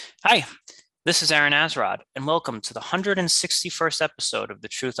Hi, this is Aaron Azrod, and welcome to the 161st episode of the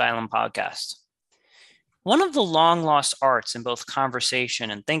Truth Island podcast. One of the long lost arts in both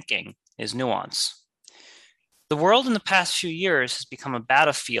conversation and thinking is nuance. The world in the past few years has become a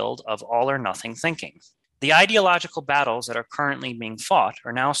battlefield of all or nothing thinking. The ideological battles that are currently being fought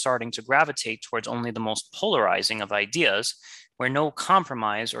are now starting to gravitate towards only the most polarizing of ideas, where no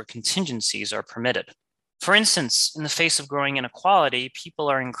compromise or contingencies are permitted. For instance, in the face of growing inequality,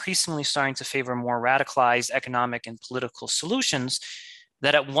 people are increasingly starting to favor more radicalized economic and political solutions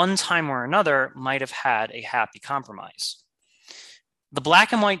that at one time or another might have had a happy compromise. The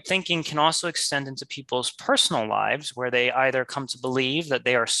black and white thinking can also extend into people's personal lives, where they either come to believe that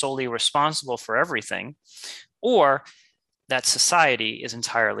they are solely responsible for everything, or that society is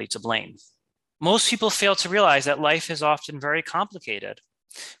entirely to blame. Most people fail to realize that life is often very complicated,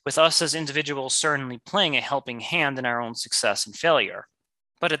 with us as individuals certainly playing a helping hand in our own success and failure.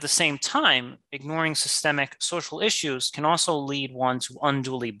 But at the same time, ignoring systemic social issues can also lead one to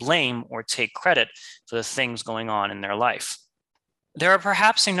unduly blame or take credit for the things going on in their life. There are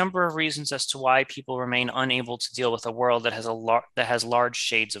perhaps a number of reasons as to why people remain unable to deal with a world that has large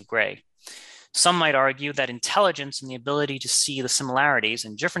shades of gray. Some might argue that intelligence and the ability to see the similarities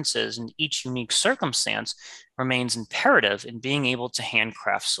and differences in each unique circumstance remains imperative in being able to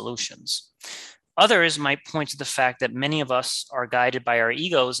handcraft solutions. Others might point to the fact that many of us are guided by our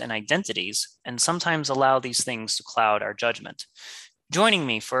egos and identities, and sometimes allow these things to cloud our judgment. Joining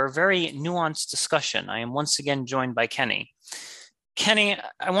me for a very nuanced discussion, I am once again joined by Kenny. Kenny,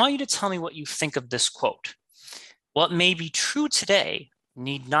 I want you to tell me what you think of this quote. What may be true today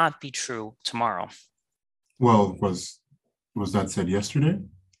need not be true tomorrow. Well, was that said yesterday?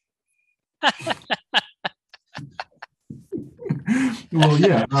 Well,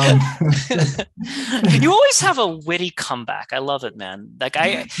 yeah. You always have a witty comeback. I love it, man.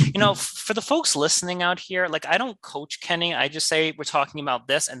 For the folks listening out here, like I don't coach Kenny. I just say we're talking about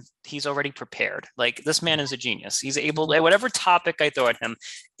this and he's already prepared. Like this man is a genius. He's able to, whatever topic I throw at him,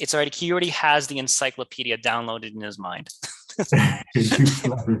 he already has the encyclopedia downloaded in his mind. You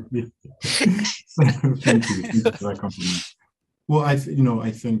flatter me. Thank you. Thank you for that compliment. Well, I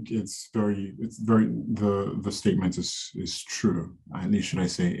think it's very, the statement is true. At least should I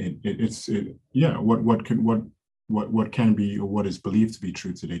say yeah. What can be, or what is believed to be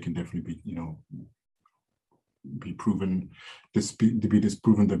true today can definitely be, be proven, to be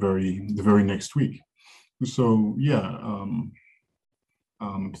disproven the very next week. So yeah,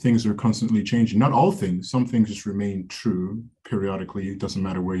 things are constantly changing. Not all things. Some things just remain true periodically. It doesn't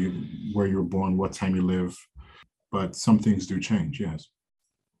matter where you're born, what time you live, but some things do change. Yes.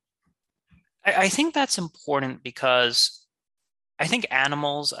 I think that's important because I think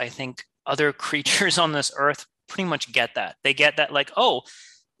other creatures on this earth pretty much get that. They get that, like, oh,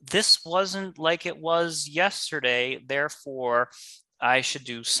 this wasn't like it was yesterday, therefore I should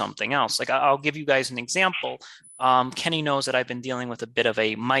do something else. Like, I'll give you guys an example. Kenny knows that I've been dealing with a bit of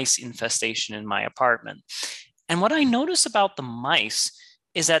a mice infestation in my apartment. And what I notice about the mice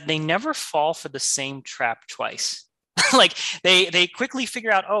is that they never fall for the same trap twice. Like they quickly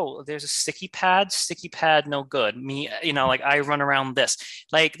figure out, oh, there's a sticky pad, no good. Me, like I run around this.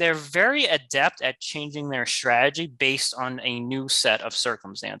 Like they're very adept at changing their strategy based on a new set of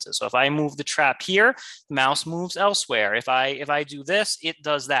circumstances. So if I move the trap here, the mouse moves elsewhere. If I do this, it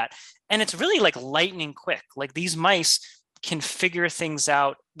does that. And it's really like lightning quick. Like these mice can figure things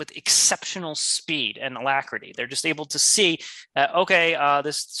out with exceptional speed and alacrity. They're just able to see that, okay,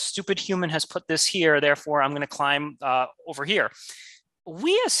 this stupid human has put this here, therefore I'm going to climb over here.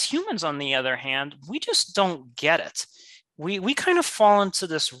 We as humans, on the other hand, we just don't get it. We kind of fall into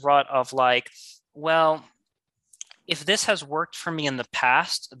this rut of like, well, if this has worked for me in the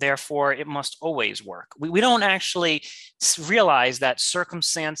past, therefore it must always work. We don't actually realize that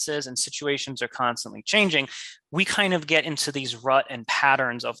circumstances and situations are constantly changing. We kind of get into these rut and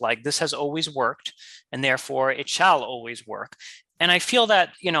patterns of like, this has always worked, and therefore it shall always work. And I feel that,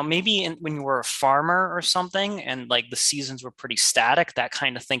 maybe when you were a farmer or something and like the seasons were pretty static, that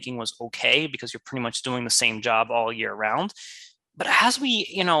kind of thinking was okay because you're pretty much doing the same job all year round. But as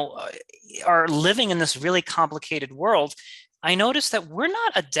we, are living in this really complicated world, I noticed that we're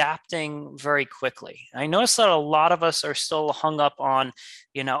not adapting very quickly. I noticed that a lot of us are still hung up on,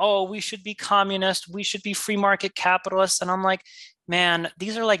 oh, we should be communist, we should be free market capitalists. And I'm like, man,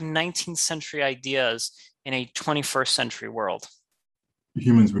 these are like 19th century ideas in a 21st century world.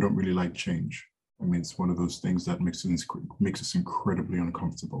 Humans, we don't really like change. I mean, it's one of those things that makes us incredibly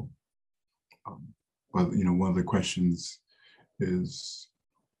uncomfortable. Um, but one of the questions is,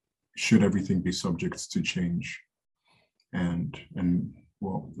 should everything be subject to change? And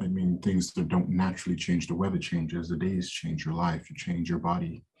well, I things that don't naturally change. The weather changes, the days change, your life, you change your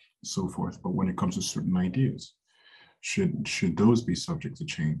body, and so forth. But when it comes to certain ideas, should those be subject to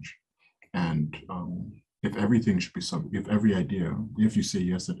change? And if everything should be if every idea, if you say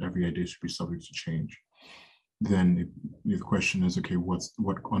yes, that every idea should be subject to change, then the question is, okay,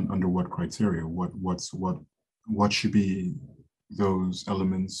 under what criteria? What should be those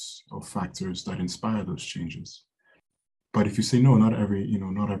elements or factors that inspire those changes? But if you say no, not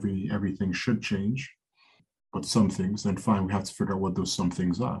everything should change, but some things, then fine, we have to figure out what those some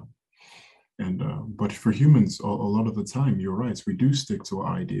things are. And but for humans, a lot of the time, you're right, we do stick to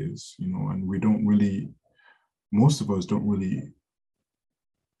our ideas, and we don't really, most of us don't really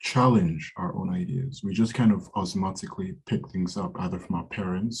challenge our own ideas. We just kind of osmotically pick things up either from our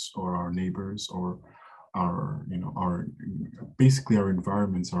parents or our neighbors or our basically our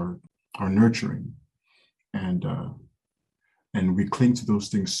environments are nurturing, and we cling to those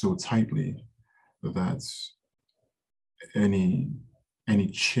things so tightly that any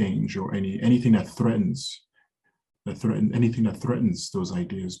change or anything that threatens those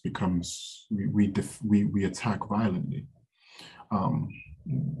ideas becomes we attack violently.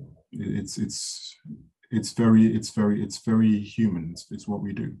 It's very human. It's what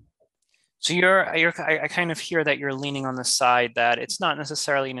we do. So I kind of hear that you're leaning on the side that it's not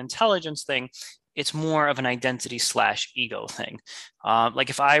necessarily an intelligence thing. It's more of an identity / ego thing. Like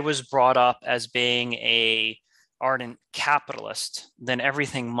if I was brought up as being a ardent capitalist, then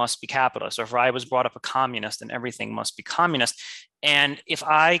everything must be capitalist. Or if I was brought up a communist, then everything must be communist. And if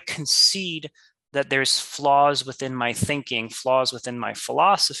I concede that there's flaws within my thinking, flaws within my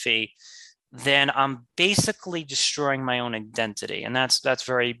philosophy, then I'm basically destroying my own identity. And that's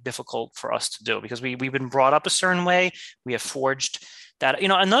very difficult for us to do because we've been brought up a certain way. We have forged that.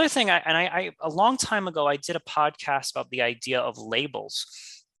 Another thing, I a long time ago, I did a podcast about the idea of labels.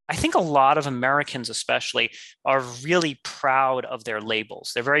 I think a lot of Americans, especially, are really proud of their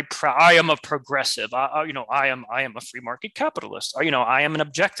labels. They're very proud. I am a progressive. I am a free market capitalist. I am an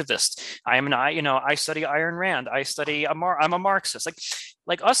objectivist. I study Ayn Rand. I'm a Marxist.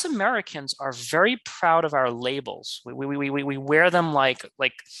 Like us Americans are very proud of our labels. We wear them like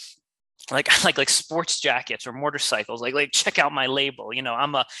sports jackets or motorcycles, like check out my label,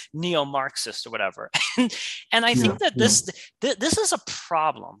 I'm a neo-Marxist or whatever. and I think that this is a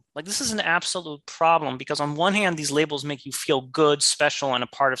problem. Like this is an absolute problem because on one hand, these labels make you feel good, special, and a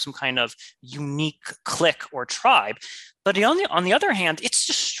part of some kind of unique clique or tribe. But on the other hand, it's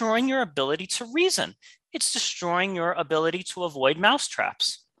destroying your ability to reason. It's destroying your ability to avoid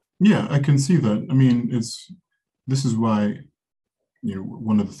mousetraps. Yeah, I can see that. I mean, this is why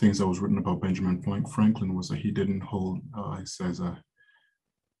one of the things that was written about Benjamin Franklin was that he didn't hold, he says,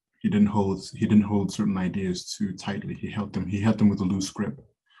 he didn't hold certain ideas too tightly. He held them with a loose grip.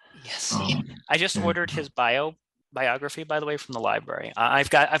 Yes, I just ordered his biography, by the way, from the library. I've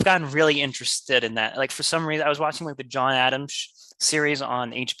gotten really interested in that. Like for some reason, I was watching like the John Adams series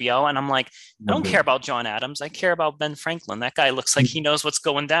on HBO, and I'm like, I don't care about John Adams. I care about Ben Franklin. That guy looks like he knows what's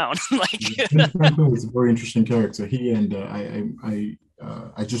going down. Ben Franklin was a very interesting character. He and I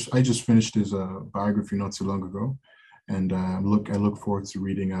just finished his biography not too long ago, and I look forward to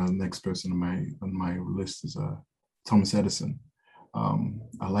reading the next person on my list is Thomas Edison.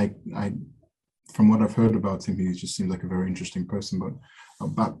 From what I've heard about him, he just seems like a very interesting person.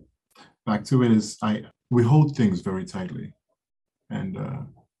 But back to it is we hold things very tightly, and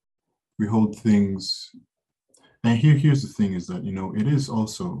we hold things. And here's the thing: is that it is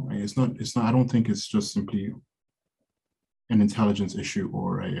also it's not I don't think it's just simply an intelligence issue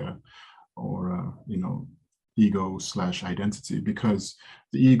or ego / identity, because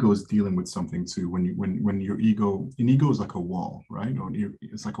the ego is dealing with something too. When your ego, an ego is like a wall, right? Or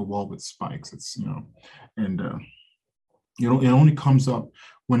it's like a wall with spikes. It's and it only comes up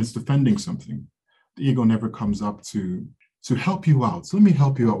when it's defending something. The ego never comes up to help you out. So let me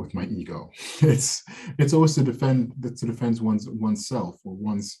help you out with my ego. It's always to defend oneself or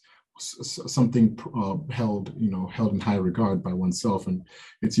one's something held in high regard by oneself, and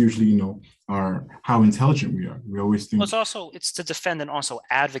it's usually how intelligent we are. We always think it's to defend and also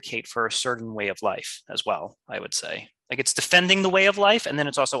advocate for a certain way of life as well. I would say like it's defending the way of life, and then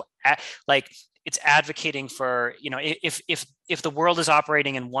it's also it's advocating for if the world is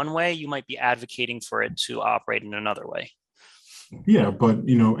operating in one way, you might be advocating for it to operate in another way. Yeah, but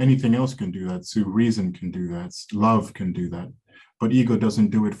anything else can do that too. Reason can do that. Love can do that. But ego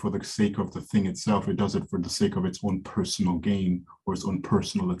doesn't do it for the sake of the thing itself. It does it for the sake of its own personal gain or its own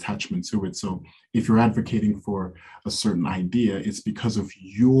personal attachment to it. So if you're advocating for a certain idea, it's because of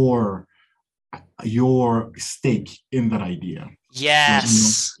your stake in that idea. Like,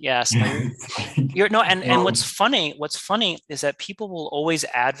 Yes, yes. No, it's like, you're no, and um, what's funny is that people will always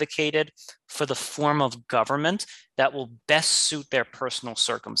advocated for the form of government that will best suit their personal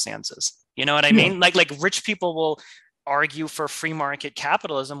circumstances. You know what I yeah, mean? Like rich people will argue for free market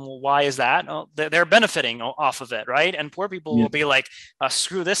capitalism. Well, why is that? Oh, they're benefiting off of it, right? And poor people yeah, will be like,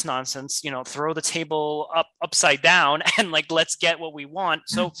 screw this nonsense, throw the table upside down and like let's get what we want.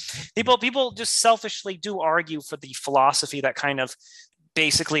 So people just selfishly do argue for the philosophy that kind of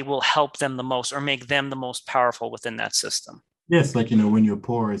basically will help them the most or make them the most powerful within that system. yes, like, when you're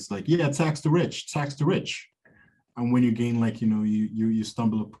poor, it's like, yeah, tax the rich, tax the rich. And when you gain, like, you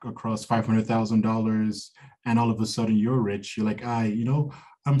stumble across $500,000, and all of a sudden you're rich, you're like,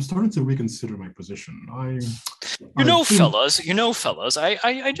 I'm starting to reconsider my position. I think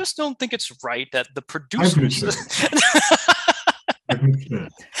I just don't think it's right that the I've producers matured. I've matured.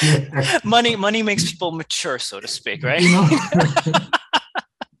 Yeah. money makes people mature, so to speak, right? you know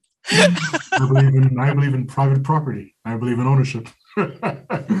I believe in private property. I believe in ownership.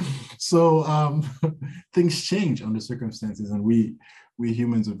 So things change under circumstances, and we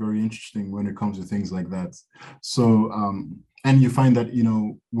humans are very interesting when it comes to things like that. So and you find that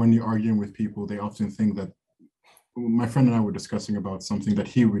when you're arguing with people, they often think that my friend and I were discussing about something that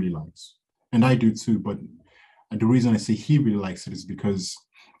he really likes, and I do too. But the reason I say he really likes it is because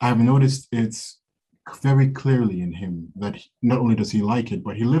I've noticed it's very clearly in him that not only does he like it,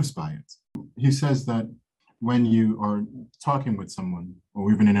 but he lives by it. He says that when you are talking with someone,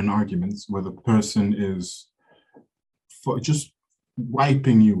 or even in an argument where the person is just wiping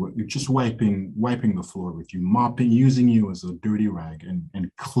the floor with you, mopping, using you as a dirty rag,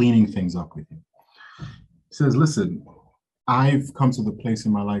 and cleaning things up with you. He says, listen, I've come to the place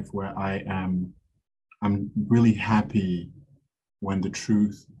in my life where I'm really happy when the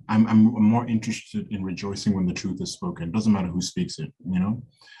truth, I'm more interested in rejoicing when the truth is spoken. It doesn't matter who speaks it.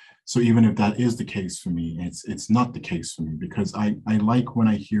 So even if that is the case for me, it's not the case for me, because I like when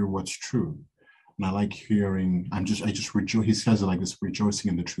I hear what's true. And I like hearing, I just rejoice. He says it like this: rejoicing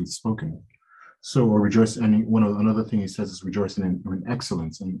in the truth spoken. So, or rejoice, and another thing he says is rejoicing in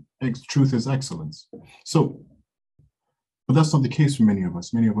excellence, and truth is excellence. So, but that's not the case for many of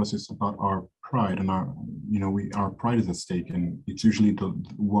us. Many of us, it's about our pride, and our pride is at stake, and it's usually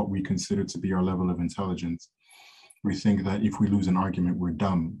what we consider to be our level of intelligence. We think that if we lose an argument, we're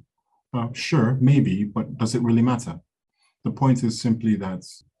dumb. Sure, maybe, but does it really matter? The point is simply that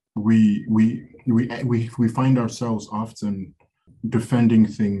we find ourselves often defending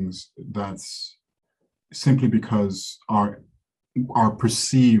things that's simply because our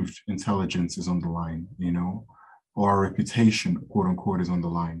perceived intelligence is on the line, or our reputation, quote unquote, is on the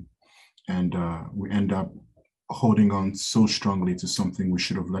line, and we end up holding on so strongly to something we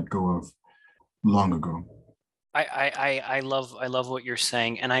should have let go of long ago. I love what you're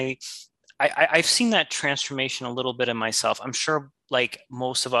saying, and I've seen that transformation a little bit in myself. I'm sure, like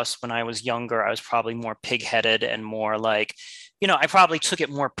most of us, when I was younger, I was probably more pig-headed and more like, I probably took it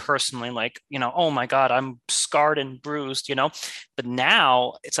more personally, like, oh my God, I'm scarred and bruised. But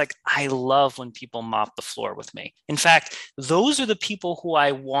now it's like I love when people mop the floor with me. In fact, those are the people who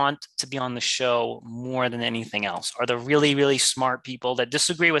I want to be on the show more than anything else, are the really, really smart people that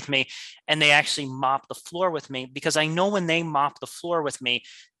disagree with me and they actually mop the floor with me, because I know when they mop the floor with me,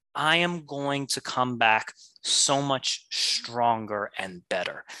 I am going to come back so much stronger and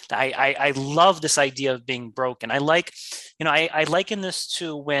better. I love this idea of being broken. I liken this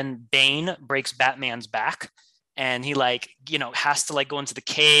to when Bane breaks Batman's back and he has to go into the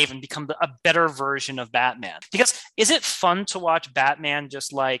cave and become a better version of Batman. Because is it fun to watch Batman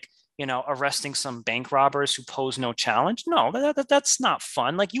just arresting some bank robbers who pose no challenge? No, that's not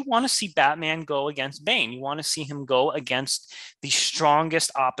fun. Like, you want to see Batman go against Bane. You want to see him go against the strongest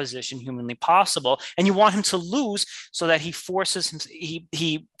opposition humanly possible, and you want him to lose so that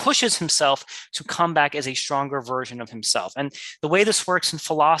he pushes himself to come back as a stronger version of himself. And the way this works in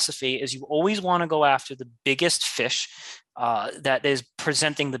philosophy is you always want to go after the biggest fish that is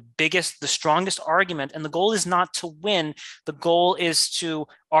presenting the strongest argument. And the goal is not to win. The goal is to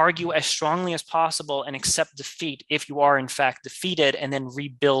argue as strongly as possible and accept defeat if you are in fact defeated, and then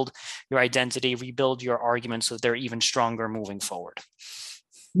rebuild your identity, rebuild your arguments so that they're even stronger moving forward.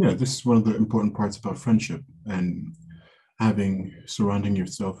 Yeah, this is one of the important parts about friendship, and surrounding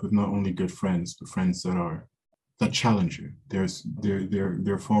yourself with not only good friends, but friends that challenge you.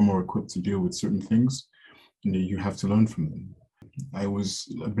 They're far more equipped to deal with certain things, and you have to learn from them.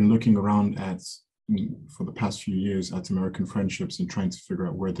 I've been looking around for the past few years at American friendships and trying to figure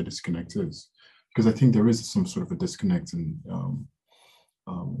out where the disconnect is, because I think there is some sort of a disconnect in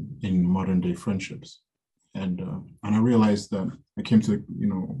modern day friendships. And I realized that I came to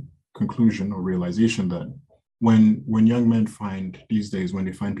conclusion or realization that when young men find these days, when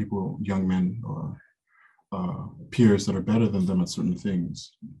they find people, young men or peers that are better than them at certain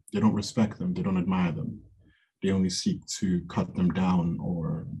things, they don't respect them, they don't admire them. They only seek to cut them down,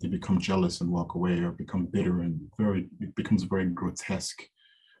 or they become jealous and walk away, or become bitter, and it becomes a very grotesque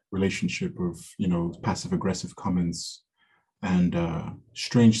relationship of passive aggressive comments and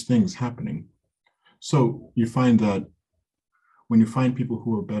strange things happening. So you find that when you find people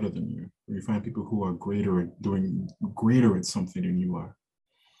who are better than you, when you find people who are greater at doing greater at something than you are,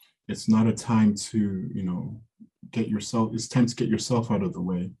 it's not a time to get yourself. It's time to get yourself out of the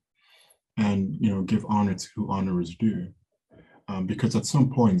way and give honor to who honor is due. Because at some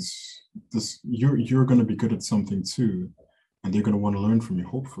points, you're going to be good at something too, and they're going to want to learn from you,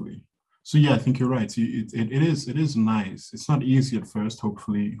 hopefully. So yeah, I think you're right. It is nice. It's not easy at first.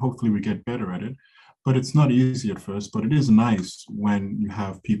 Hopefully we get better at it, but it's not easy at first. But it is nice when you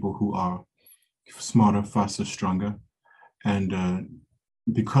have people who are smarter, faster, stronger, and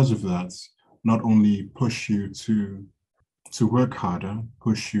because of that, not only push you to work harder,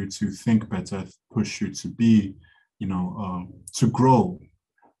 push you to think better, push you to be, to grow,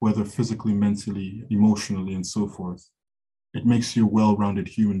 whether physically, mentally, emotionally, and so forth. It makes you a well-rounded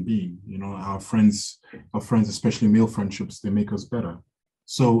human being. Our friends, especially male friendships, they make us better.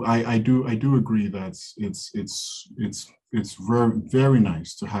 So I do agree that it's very very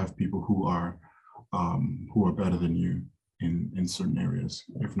nice to have people who are better than you in certain areas,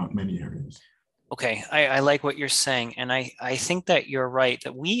 if not many areas. Okay, I like what you're saying, and I think that you're right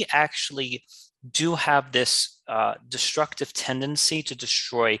that we actually do have this destructive tendency to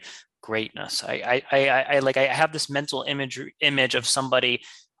destroy greatness. I have this mental image of somebody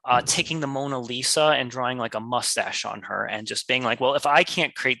taking the Mona Lisa and drawing like a mustache on her and just being like, well, if I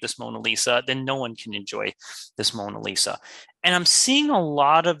can't create this Mona Lisa, then no one can enjoy this Mona Lisa. And I'm seeing a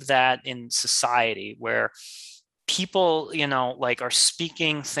lot of that in society where people, like are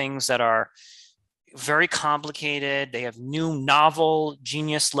speaking things that are very complicated. They have new, novel,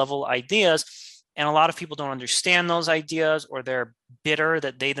 genius level ideas. And a lot of people don't understand those ideas, or they're bitter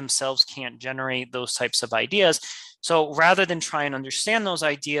that they themselves can't generate those types of ideas. So rather than try and understand those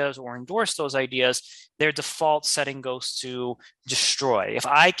ideas or endorse those ideas, their default setting goes to destroy. If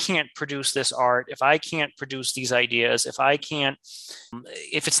I can't produce this art, if I can't produce these ideas,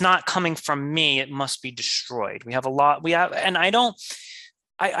 if it's not coming from me, it must be destroyed. And I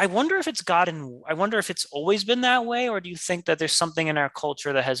wonder if I wonder if it's always been that way, or do you think that there's something in our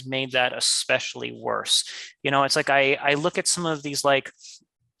culture that has made that especially worse? It's like I look at some of these like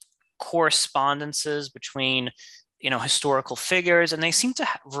correspondences between historical figures, and they seem to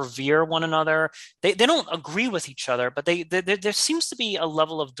revere one another. They don't agree with each other, but there seems to be a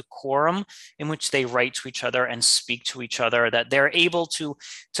level of decorum in which they write to each other and speak to each other, that they're able to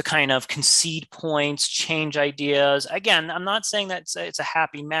kind of concede points, change ideas. Again, I'm not saying that it's a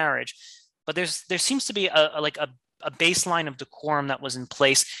happy marriage, but there seems to be a baseline of decorum that was in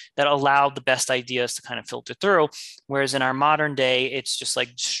place that allowed the best ideas to kind of filter through. Whereas in our modern day, it's just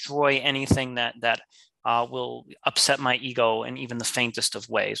like destroy anything that will upset my ego in even the faintest of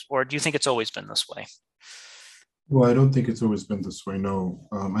ways. Or do you think it's always been this way? Well, I don't think it's always been this way, no.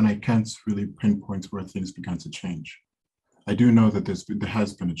 And I can't really pinpoint where things began to change. I do know that there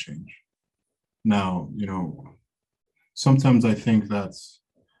has been a change. Now, sometimes I think that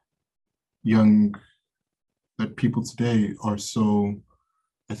young that people today are so,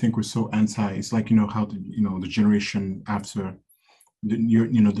 I think we're so anti. It's like how the generation after the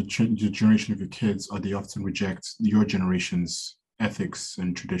generation of your kids, or they often reject your generation's ethics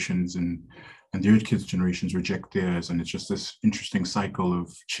and traditions, and their kids' generations reject theirs, and it's just this interesting cycle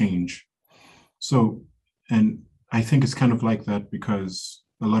of change. So, and I think it's kind of like that because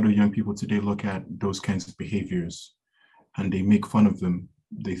a lot of young people today look at those kinds of behaviors and they make fun of them.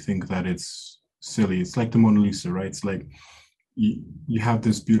 They think that it's silly. It's like the Mona Lisa, right? It's like you have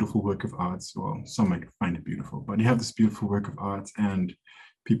this beautiful work of art. Well, some might find it beautiful, but you have this beautiful work of art, and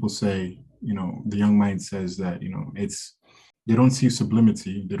people say, the young mind says that, it's, they don't see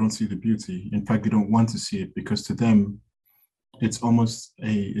sublimity, they don't see the beauty. In fact, they don't want to see it because to them, an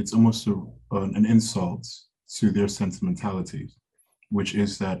insult to their sentimentality, which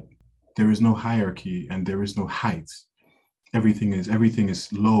is that there is no hierarchy and there is no height. Everything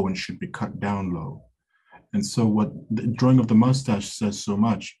is low and should be cut down low. And so what the drawing of the mustache says so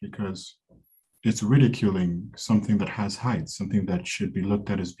much, because it's ridiculing something that has height, something that should be looked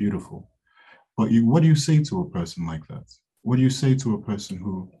at as beautiful. But what do you say to a person like that? What do you say to a person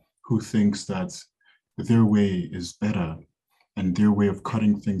who thinks that their way is better, and their way of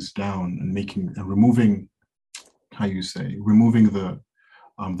cutting things down and removing how you say, removing the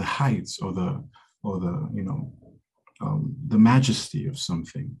heights or the the majesty of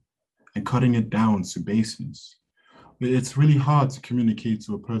something and cutting it down to baseness. It's really hard to communicate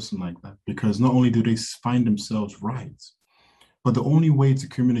to a person like that because not only do they find themselves right, but the only way to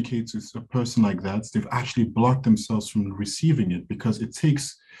communicate to a person like that is they've actually blocked themselves from receiving it because it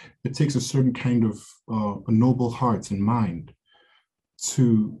takes a certain kind of a noble heart and mind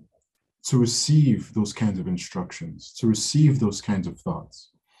to to receive those kinds of instructions, to receive those kinds of thoughts.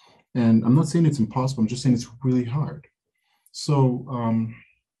 And I'm not saying it's impossible. I'm just saying it's really hard. So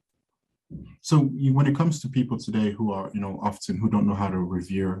when it comes to people today who are, often who don't know how to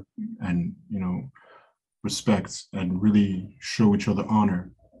revere and, respect and really show each other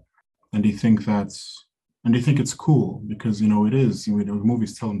honor, and they think it's cool because, it is, the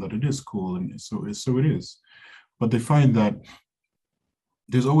movies tell them that it is cool. And so it is. But they find that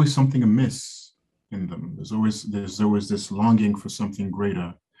there's always something amiss in them. There's always this longing for something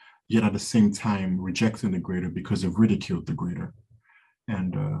greater, yet at the same time rejecting the greater because they've ridiculed the greater.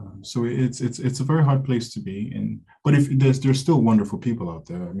 And so it's a very hard place to be in. But if there's still wonderful people out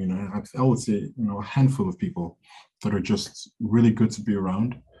there. I mean, I would say, a handful of people that are just really good to be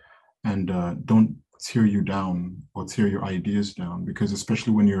around and don't tear you down or tear your ideas down, because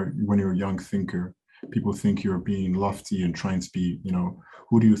especially when you're a young thinker, people think you're being lofty and trying to be,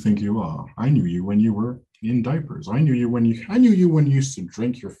 who do you think you are? I knew you when you were in diapers. I knew you when you used to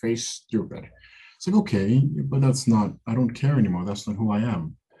drink your face stupid. It's like, okay, but that's not, I don't care anymore. That's not who I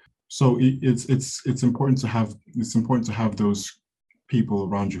am. So it's important to have those people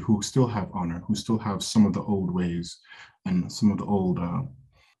around you who still have honor, who still have some of the old ways and some of the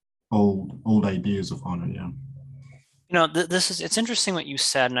old ideas of honor. Yeah. It's interesting what you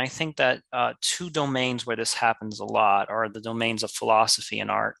said, and I think that two domains where this happens a lot are the domains of philosophy and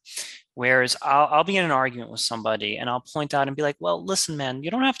art. Whereas I'll be in an argument with somebody and I'll point out and be like, well, listen, man, you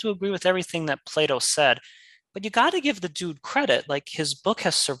don't have to agree with everything that Plato said, but you got to give the dude credit. Like, his book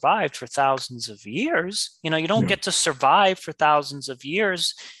has survived for thousands of years. You don't Yeah. get to survive for thousands of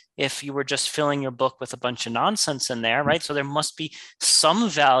years if you were just filling your book with a bunch of nonsense in there, right? So there must be some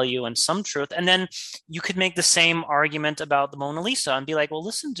value and some truth. And then you could make the same argument about the Mona Lisa and be like, well,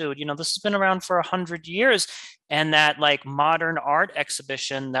 listen, dude, this has been around for 100 years. And that, like, modern art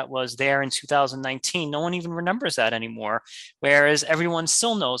exhibition that was there in 2019, no one even remembers that anymore. Whereas everyone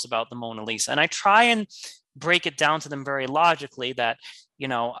still knows about the Mona Lisa. And I try and break it down to them very logically that,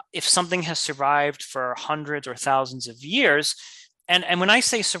 if something has survived for hundreds or thousands of years, and when I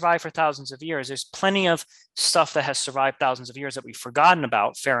say survive for thousands of years, there's plenty of stuff that has survived thousands of years that we've forgotten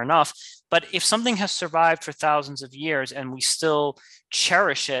about, fair enough. But if something has survived for thousands of years and we still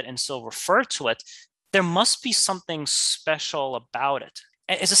cherish it and still refer to it, there must be something special about it.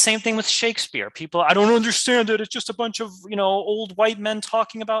 It's the same thing with Shakespeare. People, I don't understand it. It's just a bunch of, old white men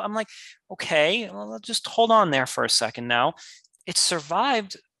talking about. I'm like, okay, well, just hold on there for a second now. It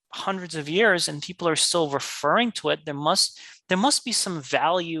survived hundreds of years and people are still referring to it. There must be some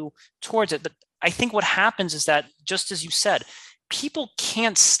value towards it. But I think what happens is that, just as you said, people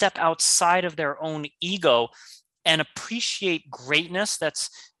can't step outside of their own ego and appreciate greatness that's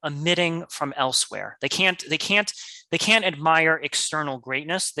emitting from elsewhere. They can't admire external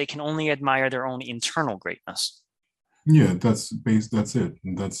greatness. They can only admire their own internal greatness. Yeah, that's it.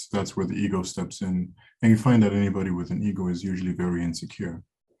 And that's where the ego steps in. And you find that anybody with an ego is usually very insecure.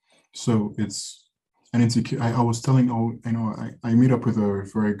 So it's an insecure. I was telling, I meet up with a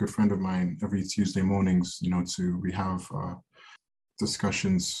very good friend of mine every Tuesday mornings, we have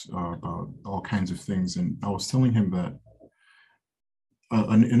discussions about all kinds of things. And I was telling him that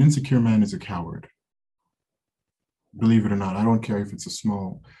an insecure man is a coward. Believe it or not, I don't care if it's a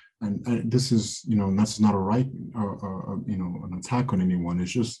small, and this is, that's not a right, an attack on anyone.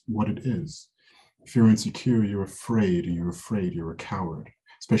 It's just what it is. If you're insecure, you're afraid, and you're afraid, you're a coward,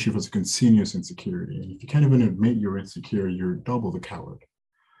 especially if it's a continuous insecurity. And if you can't even admit you're insecure, you're double the coward.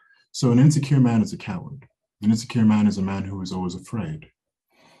 So an insecure man is a coward. An insecure man is a man who is always afraid.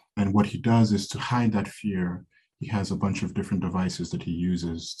 And what he does is to hide that fear. He has a bunch of different devices that he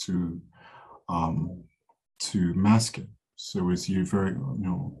uses um, to mask it. So it's you very,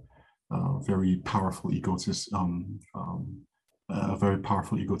 very powerful a very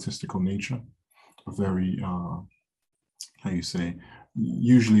powerful egotistical nature, a very, how you say,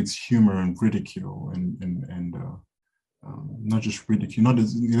 usually it's humor and ridicule and not just ridicule. Not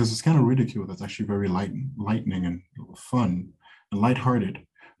there's this kind of ridicule that's actually very lightning and fun and lighthearted.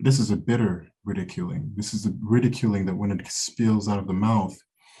 This is a bitter ridiculing. This is the ridiculing that when it spills out of the mouth,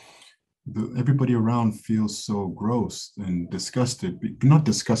 everybody around feels so gross and disgusted, not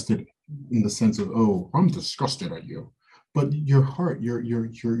disgusted in the sense of, oh, I'm disgusted at you. But your heart, your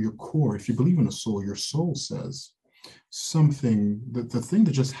core, if you believe in a soul, your soul says something that the thing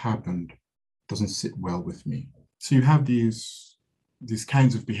that just happened doesn't sit well with me. So you have these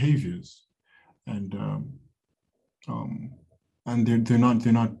kinds of behaviors, and um, they're not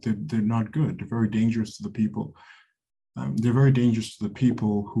good. They're very dangerous to the people. They're very dangerous to the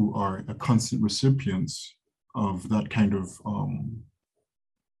people who are a constant recipients of that kind of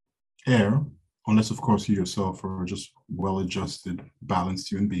air, unless of course you yourself are just well-adjusted,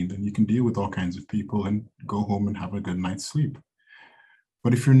 balanced human being, then you can deal with all kinds of people and go home and have a good night's sleep.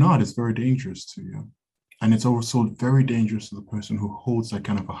 But if you're not, it's very dangerous to you. And it's also very dangerous to the person who holds that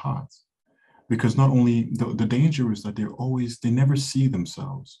kind of a heart. Because not only the danger is that they never see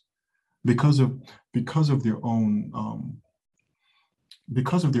themselves because of their own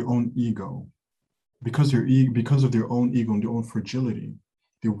because of their own ego, because of their own ego and their own fragility.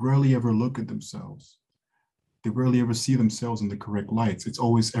 They rarely ever look at themselves. They rarely ever see themselves in the correct lights. It's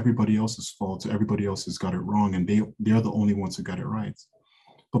always everybody else's fault. So everybody else has got it wrong, and they're the only ones who got it right.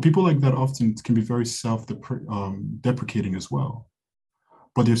 But people like that often can be very self-deprecating as well.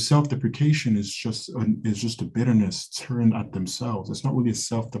 But their self-deprecation is just a bitterness turned at themselves. It's not really a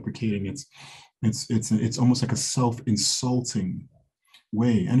self-deprecating. It's almost like a self-insulting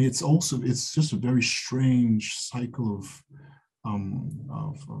way, and it's just a very strange cycle um,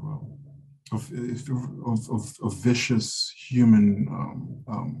 of, of vicious human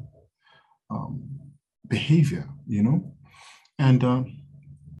behavior, you know. And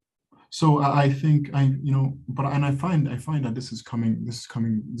so I think I find that this is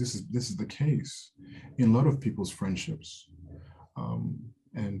the case in a lot of people's friendships, um,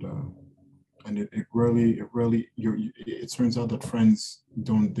 and it turns out that friends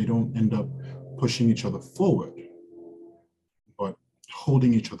don't end up pushing each other forward, but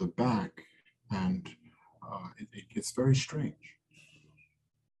holding each other back, and it gets very strange.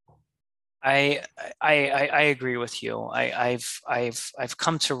 I agree with you. I've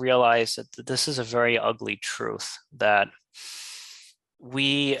come to realize that this is a very ugly truth, that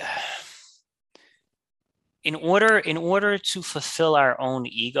we, in order to fulfill our own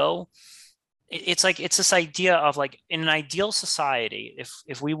ego, it's like it's this idea of like, in an ideal society,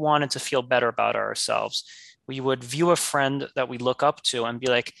 if we wanted to feel better about ourselves, we would view a friend that we look up to and be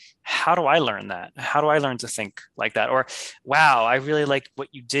like, how do I learn that? How do I learn to think like that? Or, wow, I really like what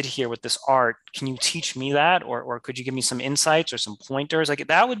you did here with this art. Can you teach me that? Or could you give me some insights or some pointers? Like,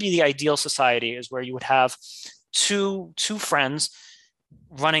 that would be the ideal society, is where you would have two friends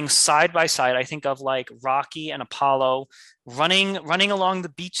running side by side. I think of like Rocky and Apollo running along the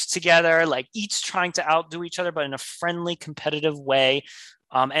beach together, like each trying to outdo each other, but in a friendly, competitive way.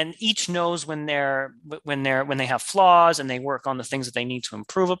 And each knows when they have flaws, and they work on the things that they need to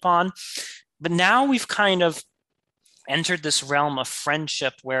improve upon. But now we've kind of entered this realm of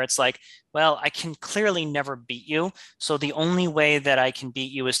friendship where it's like, well, I can clearly never beat you. So the only way that I can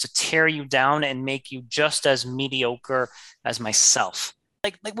beat you is to tear you down and make you just as mediocre as myself.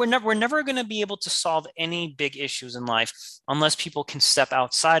 Like we're never going to be able to solve any big issues in life unless people can step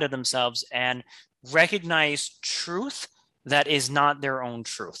outside of themselves and recognize truth that is not their own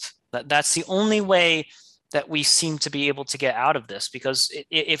truth. That's the only way that we seem to be able to get out of this. Because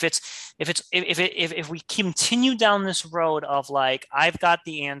if we continue down this road of like, I've got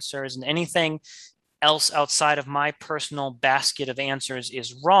the answers and anything else outside of my personal basket of answers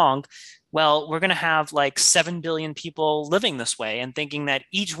is wrong, well, we're going to have like 7 billion people living this way and thinking that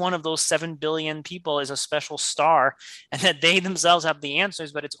each one of those 7 billion people is a special star, and that they themselves have the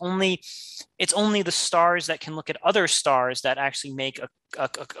answers. But it's only the stars that can look at other stars that actually make a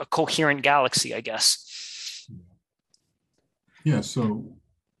coherent galaxy, I guess. Yeah. So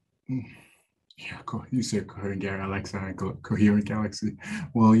yeah, you said coherent galaxy, coherent galaxy.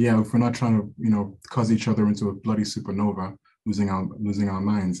 Well, yeah, if we're not trying to, cause each other into a bloody supernova, losing our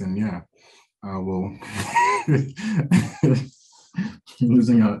minds, and yeah, we'll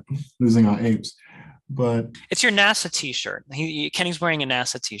losing our apes. But it's your NASA T-shirt. Kenny's wearing a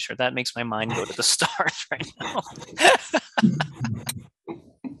NASA T-shirt. That makes my mind go to the stars right now.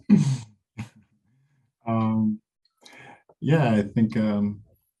 Yeah, I think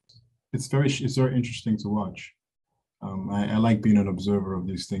it's very interesting to watch. I like being an observer of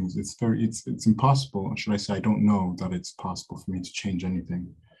these things. It's impossible, should I say? I don't know that it's possible for me to change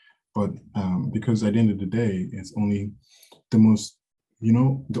anything, but because at the end of the day, it's only the most,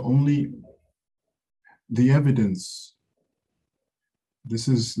 the evidence. This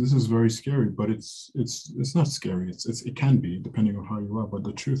is very scary, but it's not scary. It can be, depending on how you are. But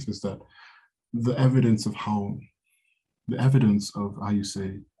the truth is that the evidence of how you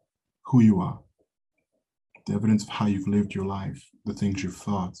say who you are, the evidence of how you've lived your life, the things you've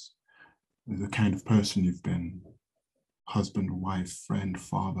thought, the kind of person you've been, husband, wife, friend,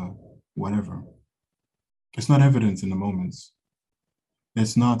 father, whatever. It's not evidence in the moments.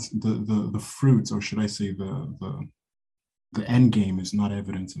 It's not the fruits, or should I say the end game is not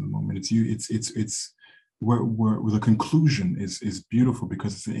evidence in the moment. It's you. It's where the conclusion is beautiful,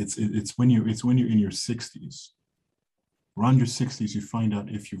 because it's when you're in your 60s, around your 60s, you find out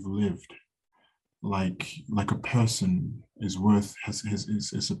if you've lived like a person is worth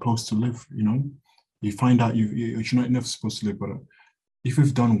is supposed to live. You know, you find out you're not never supposed to live, but if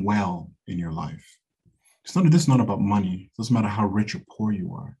you've done well in your life, this is not about money. It doesn't matter how rich or poor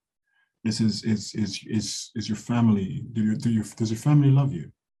you are. This is your family. Does your family love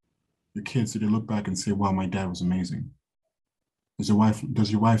you? Your kids, do they look back and say, wow, my dad was amazing? Does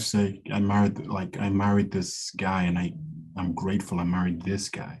your wife say, I married this guy, and I'm grateful I married this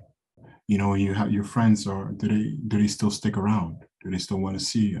guy? You know, you have your friends, or do they still stick around? Do they still want to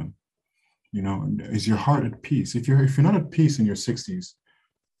see you? You know, is your heart at peace? If you're not at peace in your 60s,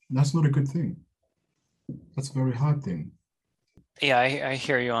 that's not a good thing. That's a very hard thing. Yeah, I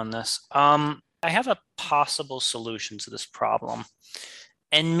hear you on this. I have a possible solution to this problem.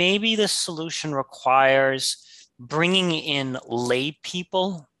 And maybe this solution requires bringing in lay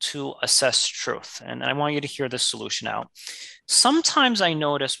people to assess truth. And I want you to hear this solution out. Sometimes I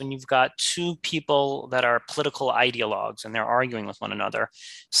notice when you've got two people that are political ideologues and they're arguing with one another,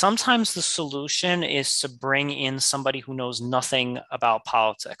 sometimes the solution is to bring in somebody who knows nothing about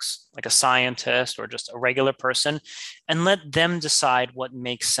politics, like a scientist or just a regular person, and let them decide what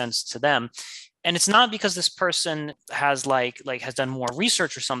makes sense to them. And it's not because this person has has done more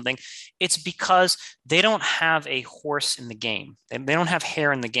research or something. It's because they don't have a horse in the game. They don't have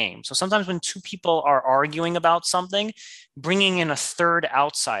hair in the game. So sometimes when two people are arguing about something, bringing in a third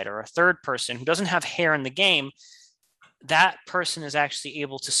outsider, a third person who doesn't have hair in the game, that person is actually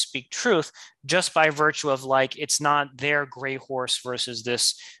able to speak truth just by virtue of it's not their gray horse versus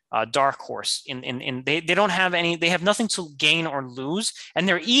this dark horse. They don't have any, they have nothing to gain or lose, and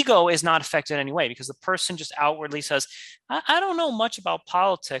their ego is not affected in any way because the person just outwardly says, I don't know much about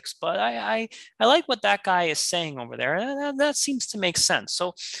politics, but I like what that guy is saying over there. That seems to make sense.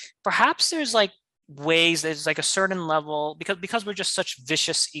 So perhaps there's ways, there's a certain level, because we're just such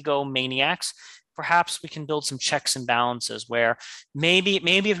vicious ego maniacs, perhaps we can build some checks and balances where maybe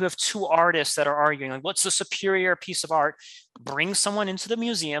if we have two artists that are arguing, what's the superior piece of art, bring someone into the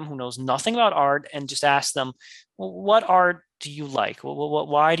museum who knows nothing about art and just ask them, well, what art do you like?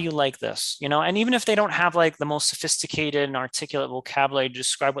 Why do you like this? You know, and even if they don't have the most sophisticated and articulate vocabulary to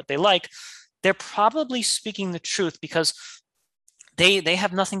describe what they like, they're probably speaking the truth because they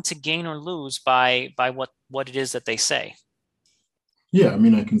have nothing to gain or lose by what it is that they say. Yeah, I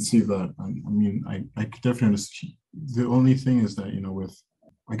mean, I can see that. I could definitely understand. The only thing is that,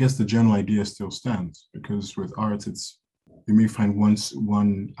 I guess the general idea still stands, because with art, you may find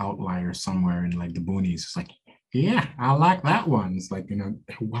one outlier somewhere in the boonies. It's yeah, I like that one. It's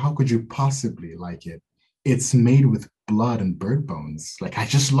how could you possibly like it? It's made with blood and bird bones. I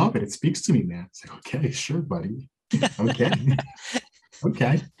just love it. It speaks to me, man. It's okay, sure, buddy. Okay.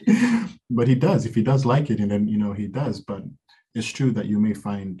 Okay. But he does. If he does like it, and then, he does. But it's true that you may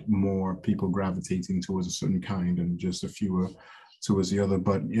find more people gravitating towards a certain kind and just a fewer towards the other.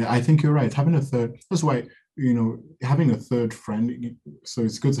 But yeah, I think you're right. Having a third, that's why, having a third friend. So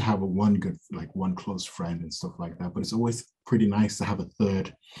it's good to have one close friend and stuff like that. But it's always pretty nice to have a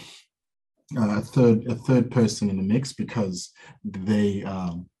third person in the mix, because they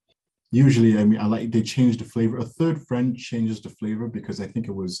usually, they change the flavor. A third friend changes the flavor, because I think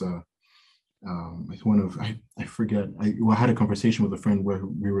it was I forget. I had a conversation with a friend where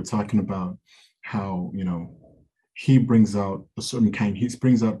we were talking about how he brings out a certain kind. He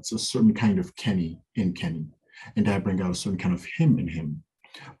brings out a certain kind of Kenny in Kenny, and I bring out a certain kind of him in him.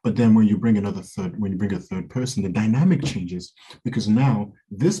 But then when you bring a third person, the dynamic changes, because now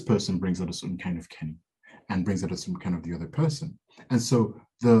this person brings out a certain kind of Kenny, and brings out a certain kind of the other person, and so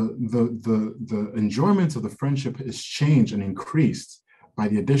the enjoyment of the friendship is changed and increased by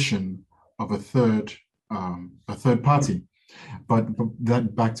the addition of a third party. But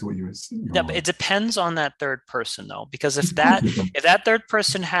that, back to what you were saying. Yeah, but it depends on that third person though, because if that third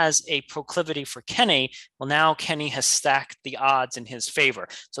person has a proclivity for Kenny, well, now Kenny has stacked the odds in his favor.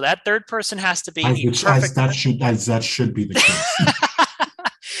 So that third person has to be as that should be the case.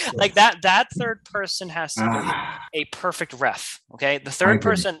 that third person has to be a perfect ref. Okay, the third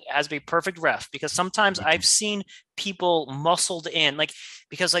person has to be perfect ref, because sometimes I've seen people muscled in,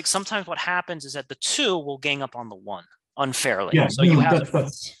 because sometimes what happens is that the two will gang up on the one, unfairly. Yeah, So you have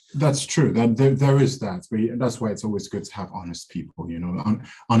that's true. That there is that. But that's why it's always good to have honest people.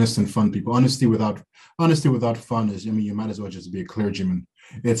 Honest and fun people. Honesty without fun is. I mean, you might as well just be a clergyman.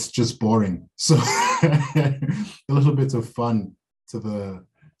 It's just boring. So a little bit of fun to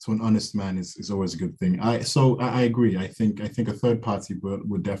an honest man is always a good thing. I agree. I think a third party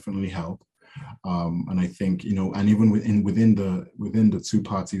would definitely help. And I think, and even within the two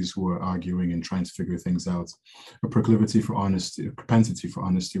parties who are arguing and trying to figure things out, a propensity for honesty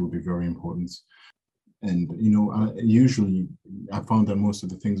would be very important. And usually I found that most of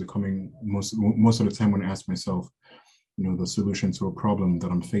the things are coming most of the time when I ask myself, the solution to a problem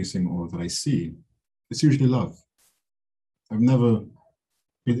that I'm facing or that I see, it's usually love.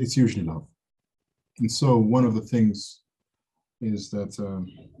 It's usually love. And so one of the things is that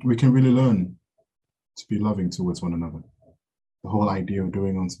we can really learn to be loving towards one another. The whole idea of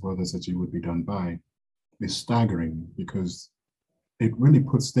doing unto others as you would be done by is staggering, because it really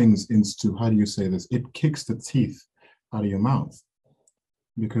puts things into, how do you say this? It kicks the teeth out of your mouth,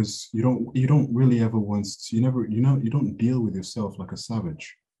 because you don't really ever want to, you don't deal with yourself like a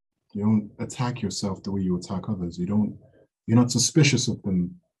savage. You don't attack yourself the way you attack others. You're not suspicious of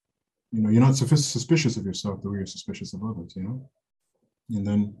them. You're not suspicious of yourself the way you're suspicious of others, And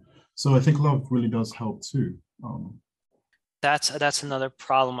then, so I think love really does help too. That's another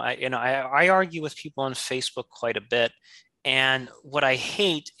problem. I argue with people on Facebook quite a bit. And what I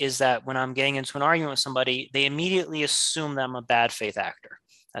hate is that when I'm getting into an argument with somebody, they immediately assume that I'm a bad faith actor.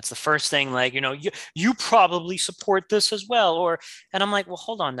 That's the first thing, like, you probably support this as well. And I'm like, well,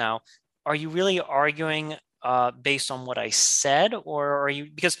 hold on now. Are you really arguing based on what I said? Or are you,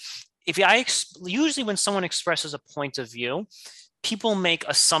 because usually when someone expresses a point of view, people make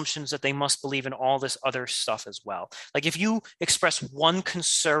assumptions that they must believe in all this other stuff as well. Like if you express one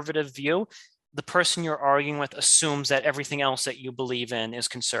conservative view, the person you're arguing with assumes that everything else that you believe in is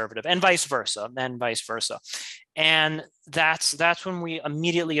conservative, and vice versa. And that's when we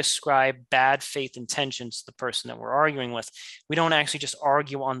immediately ascribe bad faith intentions to the person that we're arguing with. We don't actually just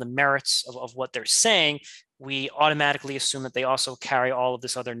argue on the merits of what they're saying. We automatically assume that they also carry all of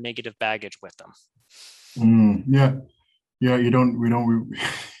this other negative baggage with them. Yeah. Yeah, we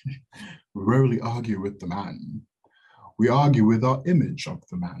rarely argue with the man. We argue with our image of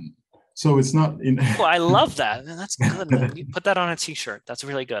the man. So it's not in. Well, I love that. That's good. You put that on a t-shirt. That's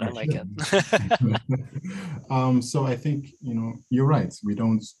really good. I like it. So I think, you're right. We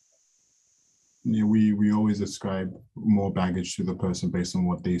don't, we always ascribe more baggage to the person based on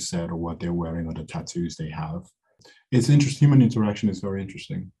what they said or what they're wearing or the tattoos they have. It's interesting. Human interaction is very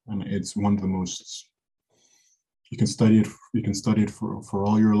interesting. And it's one of the most, you can study it for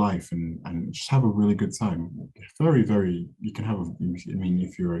all your life and just have a really good time. Very, very, you can have,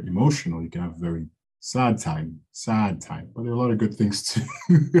 if you're emotional, you can have a very sad time, but there are a lot of good things too.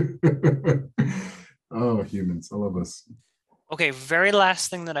 Oh, humans, I love us. Okay, very last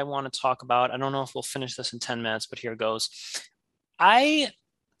thing that I want to talk about. I don't know if we'll finish this in 10 minutes, but here goes. I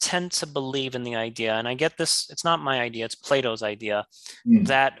tend to believe in the idea, and I get this, it's not my idea, it's Plato's idea,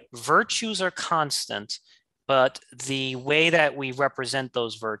 that virtues are constant, but the way that we represent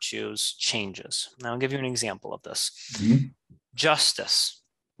those virtues changes. Now, I'll give you an example of this. Justice.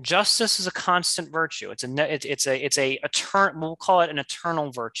 Justice is a constant virtue. We'll call it an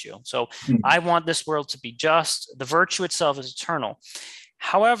eternal virtue. So I want this world to be just. The virtue itself is eternal.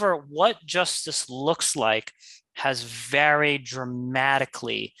 However, what justice looks like has varied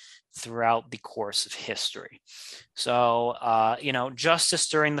dramatically throughout the course of history. So, justice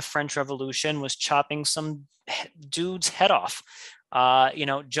during the French Revolution was chopping some dude's head off.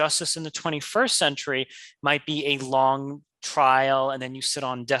 Justice in the 21st century might be a long trial, and then you sit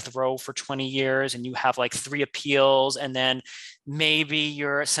on death row for 20 years and you have like 3 appeals, and then maybe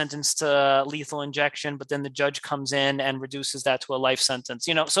you're sentenced to lethal injection, but then the judge comes in and reduces that to a life sentence.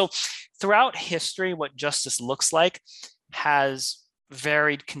 So throughout history, what justice looks like has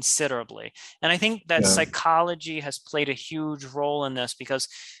varied considerably. And I think that psychology has played a huge role in this, because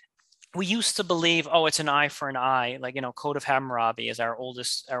we used to believe, oh, it's an eye for an eye, like, Code of Hammurabi is our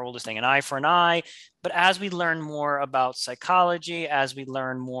oldest thing, an eye for an eye. But as we learn more about psychology, as we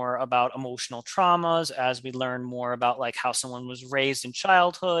learn more about emotional traumas, as we learn more about like how someone was raised in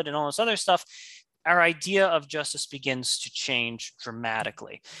childhood and all this other stuff, our idea of justice begins to change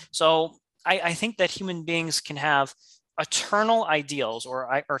dramatically. So I think that human beings can have eternal ideals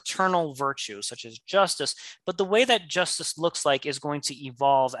or eternal virtues such as justice, but the way that justice looks like is going to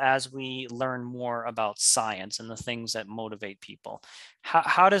evolve as we learn more about science and the things that motivate people.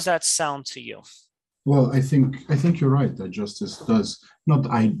 How does that sound to you? Well, I think you're right that justice does not.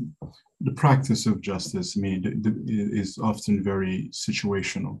 the practice of justice, I mean, is often very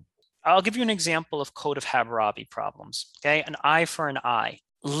situational. I'll give you an example of Code of Hammurabi problems. Okay, an eye for an eye.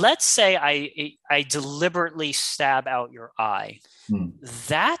 Let's say I deliberately stab out your eye. Hmm.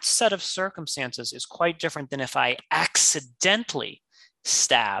 That set of circumstances is quite different than if I accidentally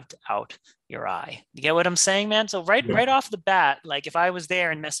stabbed out your eye. You get what I'm saying, man? So Yeah. right off the bat, like if I was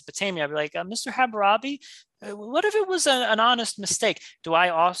there in Mesopotamia, I'd be like, Mr. Hammurabi, what if it was an honest mistake? Do I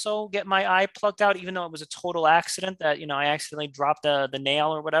also get my eye plucked out, even though it was a total accident that, I accidentally dropped the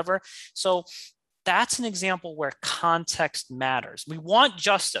nail or whatever? So that's an example where context matters. We want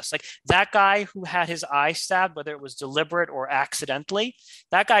justice. Like that guy who had his eye stabbed, whether it was deliberate or accidentally,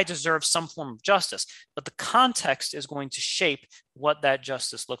 that guy deserves some form of justice. But the context is going to shape what that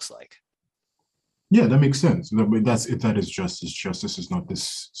justice looks like. Yeah, that makes sense. That's if that is justice. Justice is not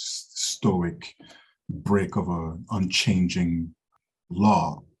this stoic break of an unchanging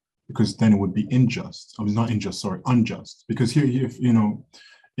law, because then it would be unjust. I mean, not unjust, sorry, unjust. Because here, if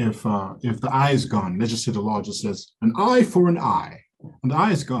if the eye is gone, let's just say the law just says an eye for an eye, and the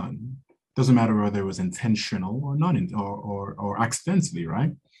eye is gone, doesn't matter whether it was intentional or not, or accidentally,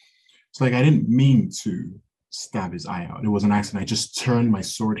 right? It's like I didn't mean to stab his eye out. It was an accident. I just turned my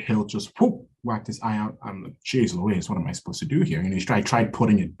sword hilt, just whoop, whacked his eye out. I'm like, geez Louise, what am I supposed to do here? And I tried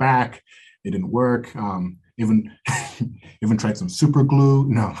putting it back. It didn't work. Even even tried some super glue.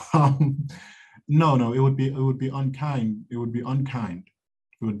 No, no. It would be unkind. It would be unkind.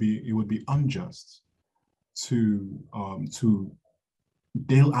 It would be unjust to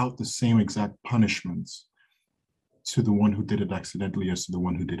deal out the same exact punishments to the one who did it accidentally as to the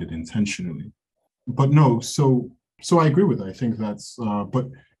one who did it intentionally. But no, so I agree with that. I think that's. But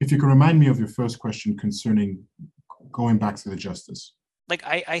if you can remind me of your first question concerning going back to the justice. Like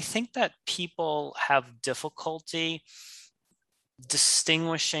I think that people have difficulty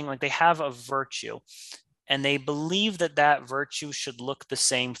distinguishing, like they have a virtue and they believe that that virtue should look the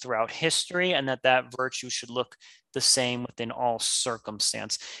same throughout history and that that virtue should look the same within all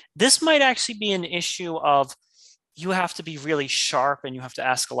circumstance. This might actually be an issue of you have to be really sharp and you have to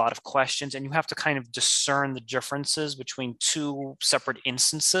ask a lot of questions and you have to kind of discern the differences between two separate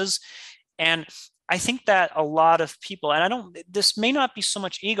instances. And I think that a lot of people, and this may not be so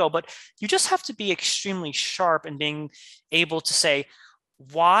much ego, but you just have to be extremely sharp in being able to say,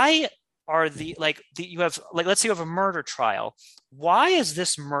 why are you have, like, let's say you have a murder trial. Why is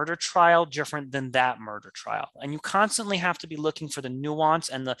this murder trial different than that murder trial? And you constantly have to be looking for the nuance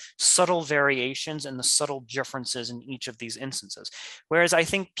and the subtle variations and the subtle differences in each of these instances. Whereas I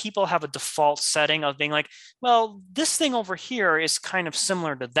think people have a default setting of being like, well, this thing over here is kind of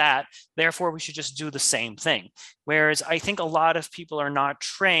similar to that, therefore we should just do the same thing. Whereas I think a lot of people are not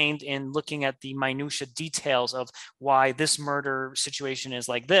trained in looking at the minutia details of why this murder situation is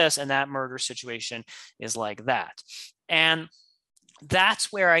like this and that murder situation is like that. And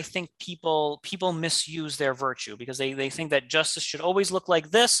that's where I think people misuse their virtue, because they think that justice should always look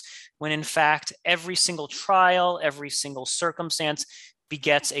like this, when in fact every single trial, every single circumstance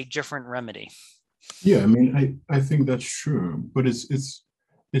begets a different remedy. Yeah, I mean, I think that's true, but it's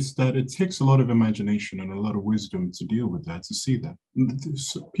that it takes a lot of imagination and a lot of wisdom to deal with that, to see that.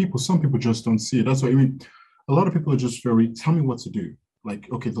 Some people just don't see it. That's why, I mean, a lot of people are just very, tell me what to do. Like,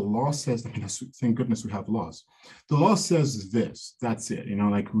 okay, the law says, I mean, thank goodness we have laws. The law says this, that's it.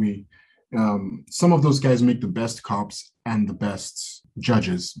 Like some of those guys make the best cops and the best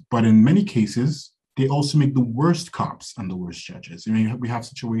judges, but in many cases, they also make the worst cops and the worst judges. We have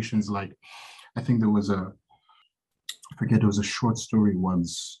situations like, I think there was I forget, there was a short story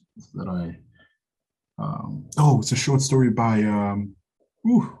once that it's a short story by,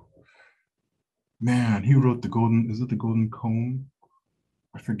 man, he wrote is it the Golden Comb?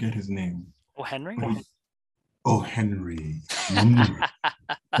 I forget his name. Oh, Henry? Oh, Henry.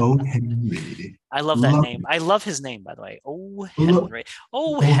 Oh, Henry. I love that name. I love his name, by the way. Oh, Henry.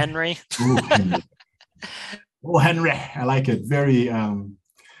 Oh, Henry. Oh, Henry. Oh, Henry. I like it. Very,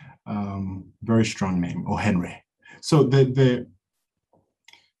 very strong name. Oh, Henry. So there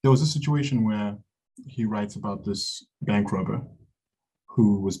was a situation where he writes about this bank robber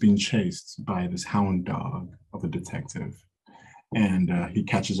who was being chased by this hound dog of a detective. And he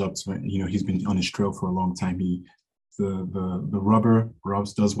catches up to it. He's been on his trail for a long time. The robber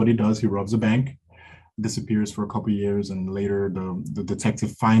does what he does. He robs a bank, disappears for a couple of years, and later the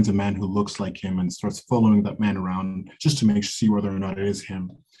detective finds a man who looks like him and starts following that man around just to see whether or not it is him.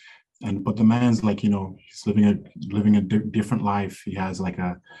 But the man's like, he's living a different life. He has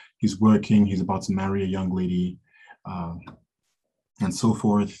he's working. He's about to marry a young lady, and so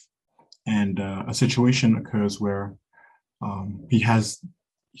forth. And a situation occurs where he has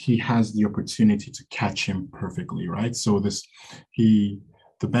he has the opportunity to catch him perfectly, right? So he,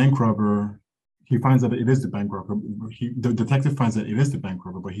 the bank robber, he finds that it is the bank robber. The detective finds that it is the bank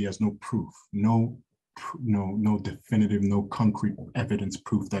robber, but he has no proof, no definitive, no concrete evidence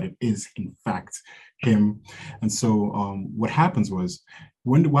proof that it is in fact him. And so what happens was,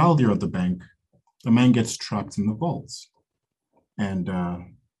 while they're at the bank, the man gets trapped in the vaults, and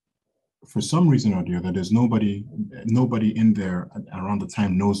for some reason or the other, there's nobody in there around the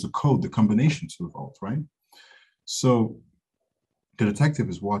time knows the code, the combination to the vault, right? So the detective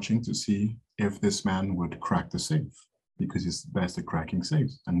is watching to see if this man would crack the safe, because he's the best at cracking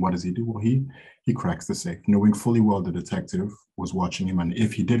safes. And what does he do? Well, he cracks the safe, knowing fully well the detective was watching him, and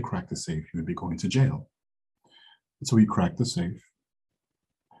if he did crack the safe, he would be going to jail. So he cracked the safe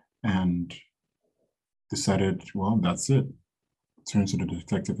and decided, well, that's it. Turns to the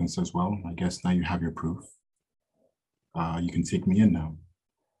detective and says, well, I guess now you have your proof. You can take me in now.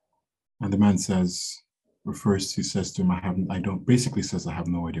 And the man he says to him, basically says, I have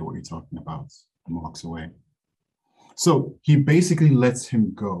no idea what you're talking about, and walks away. So he basically lets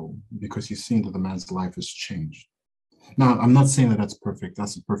him go because he's seen that the man's life has changed. Now, I'm not saying that that's perfect.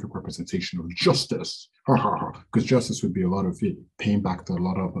 That's a perfect representation of justice, because justice would be a lot of it, paying back a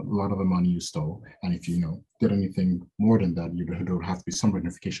lot of the money you stole. And if you did anything more than that, there would have to be some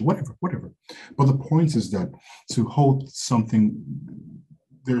rectification, whatever. But the point is that to hold something,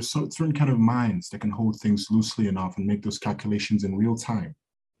 there's certain kind of minds that can hold things loosely enough and make those calculations in real time,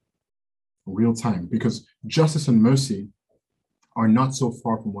 because justice and mercy are not so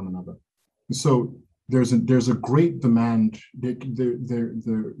far from one another. So there's a great demand. One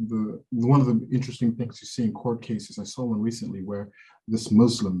of the interesting things you see in court cases, I saw one recently where this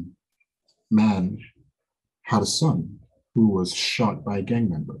Muslim man had a son who was shot by a gang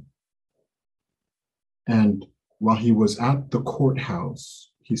member. And while he was at the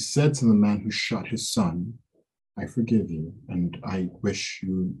courthouse, he said to the man who shot his son, I forgive you, and I wish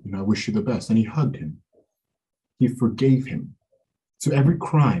you the best. And he hugged him. He forgave him. To every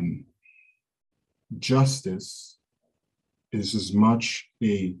crime, justice is as much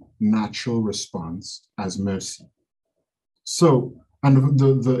a natural response as mercy. So, and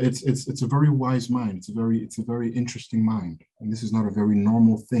it's a very wise mind. It's a very interesting mind, and this is not a very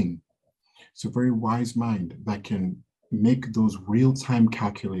normal thing. It's a very wise mind that can make those real-time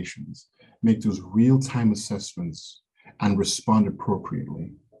calculations, make those real-time assessments, and respond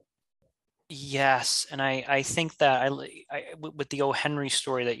appropriately. Yes, and I think that with the O. Henry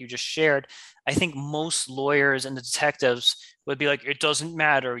story that you just shared, I think most lawyers and the detectives would be like, it doesn't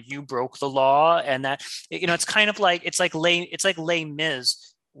matter, you broke the law, and that it's kind of like it's like Les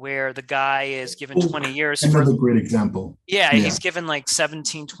Mis, where the guy is given 20 years for another great example. Yeah, he's given like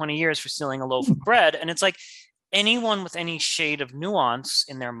 17, 20 years for stealing a loaf of bread, and it's like anyone with any shade of nuance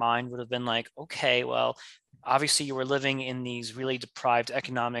in their mind would have been like, okay, well, obviously you were living in these really deprived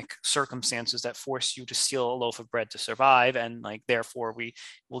economic circumstances that force you to steal a loaf of bread to survive, and like therefore we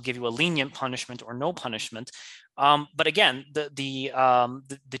will give you a lenient punishment or no punishment. But again,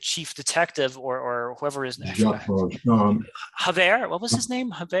 the chief detective or whoever is Javert, what was his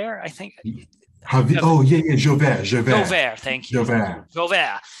name? Javert, I think. Javert. Thank you.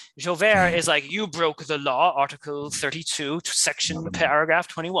 Javert is like, you broke the law, Article 32, Section Paragraph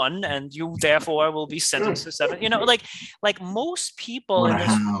 21, and you therefore will be sentenced to 7. Like most people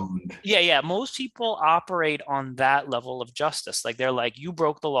most people operate on that level of justice. Like they're like, you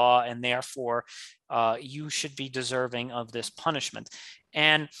broke the law, and therefore you should be deserving of this punishment.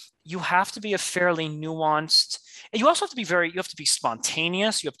 And you have to be a fairly nuanced, and you also have to be you have to be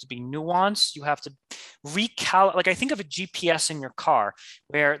spontaneous, you have to be nuanced, you have to recalculate. Like I think of a GPS in your car,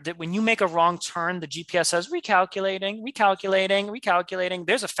 where when you make a wrong turn, the GPS says recalculating,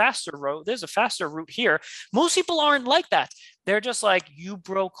 there's a faster route here. Most people aren't like that. They're just like, you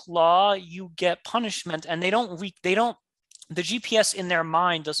broke law, you get punishment, and the GPS in their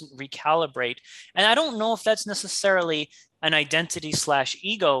mind doesn't recalibrate. And I don't know if that's necessarily an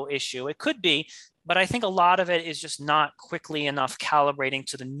identity/ego issue. It could be, but I think a lot of it is just not quickly enough calibrating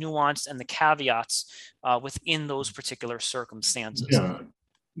to the nuance and the caveats within those particular circumstances. Yeah,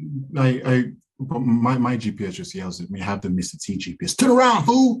 my GPS just yells at me. I have the Mr. T GPS. Turn around,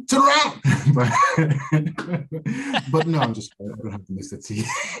 fool! Turn around! but no, I don't have the Mr. T.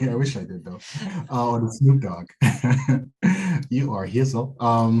 I wish I did though. Or the Snoop Dogg. You are here, so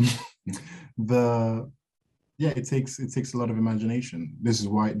it takes a lot of imagination. This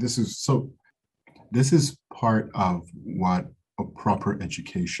is part of what a proper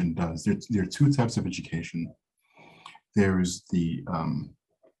education does. There are two types of education. There is the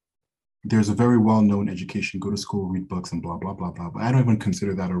There's a very well-known education: go to school, read books, and blah blah blah blah. But I don't even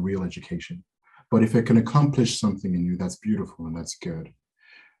consider that a real education. But if it can accomplish something in you, that's beautiful and that's good.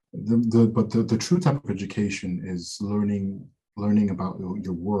 The true type of education is learning about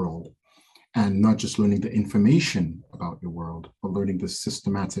your world, and not just learning the information about your world, but learning the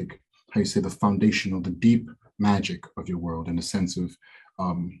systematic, how you say, the foundational, the deep magic of your world, in the sense of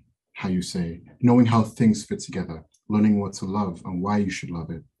how you say, knowing how things fit together, learning what to love and why you should love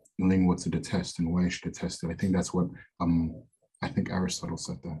it, learning what to detest and why you should detest it. I think that's what I think Aristotle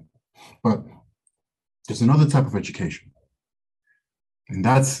said that. But there's another type of education, and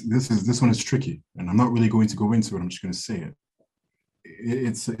this one is tricky, and I'm not really going to go into it. I'm just going to say it.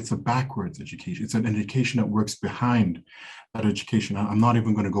 It's a backwards education. It's an education that works behind that education. I'm not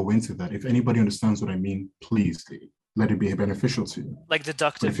even going to go into that. If anybody understands what I mean, please let it be beneficial to you. Like But if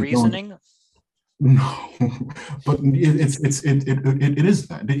deductive you don't, reasoning? no. But it is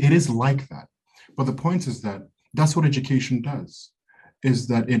that. It is like that. But the point is that that's what education does. Is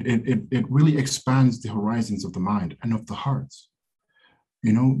that it really expands the horizons of the mind and of the heart.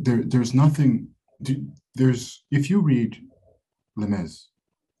 There's nothing. There's if you read Les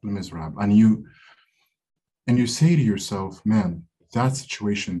Miserables, and you say to yourself, man, that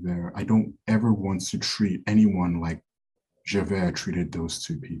situation there, I don't ever want to treat anyone like Javert treated those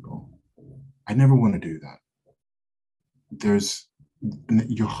two people. I never want to do that. There's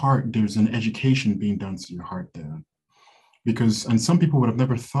your heart, there's an education being done to your heart there. And some people would have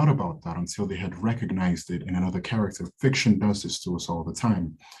never thought about that until they had recognized it in another character. Fiction does this to us all the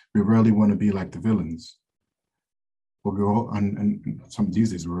time. We rarely want to be like the villains. We'll go and some these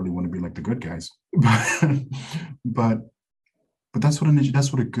days we really want to be like the good guys. but but that's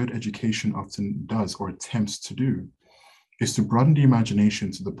what a good education often does, or attempts to do, is to broaden the imagination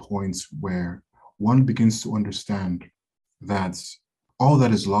to the points where one begins to understand that all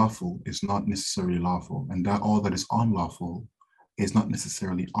that is lawful is not necessarily lawful, and that all that is unlawful is not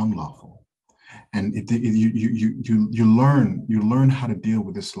necessarily unlawful. And you learn how to deal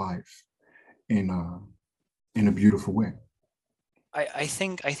with this life in a beautiful way. I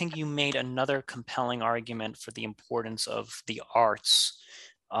think you made another compelling argument for the importance of the arts,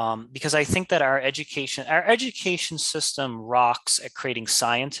 because I think that our education system rocks at creating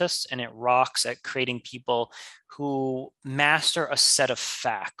scientists, and it rocks at creating people who master a set of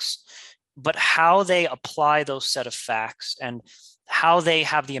facts. But how they apply those set of facts, and how they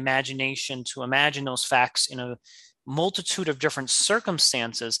have the imagination to imagine those facts in a multitude of different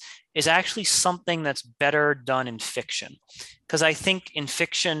circumstances, is actually something that's better done in fiction. Because I think in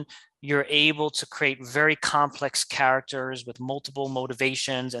fiction, you're able to create very complex characters with multiple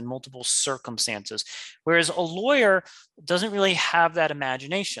motivations and multiple circumstances. Whereas a lawyer doesn't really have that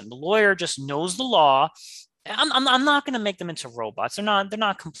imagination. The lawyer just knows the law. I'm not going to make them into robots. They're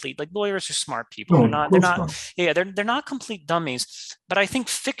not complete. Like, lawyers are smart people. No, They're of not they're course not not. yeah, they're not complete dummies. But I think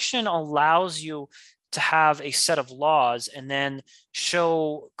fiction allows you to have a set of laws, and then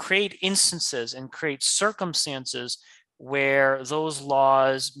create instances and create circumstances where those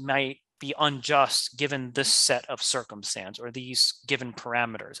laws might be unjust given this set of circumstance or these given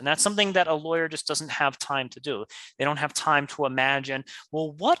parameters. And that's something that a lawyer just doesn't have time to do. They don't have time to imagine,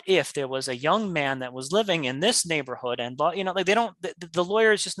 well, what if there was a young man that was living in this neighborhood, and like, they don't the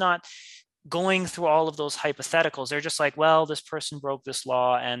lawyer is just not going through all of those hypotheticals. They're just like, well, this person broke this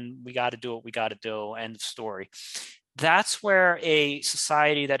law and we got to do what we got to do. End of story. That's where a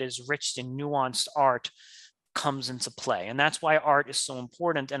society that is rich in nuanced art comes into play. And that's why art is so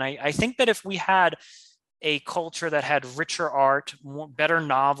important. And I think that if we had a culture that had richer art, better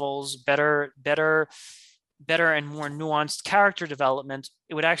novels, better and more nuanced character development,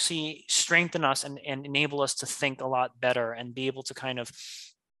 it would actually strengthen us and enable us to think a lot better and be able to kind of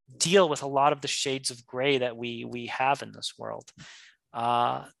deal with a lot of the shades of gray that we have in this world.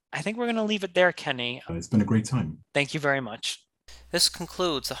 I think we're going to leave it there, Kenny. It's been a great time. Thank you very much. This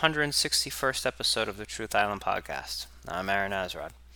concludes the 161st episode of the Truth Island podcast. I'm Aaron Azrod.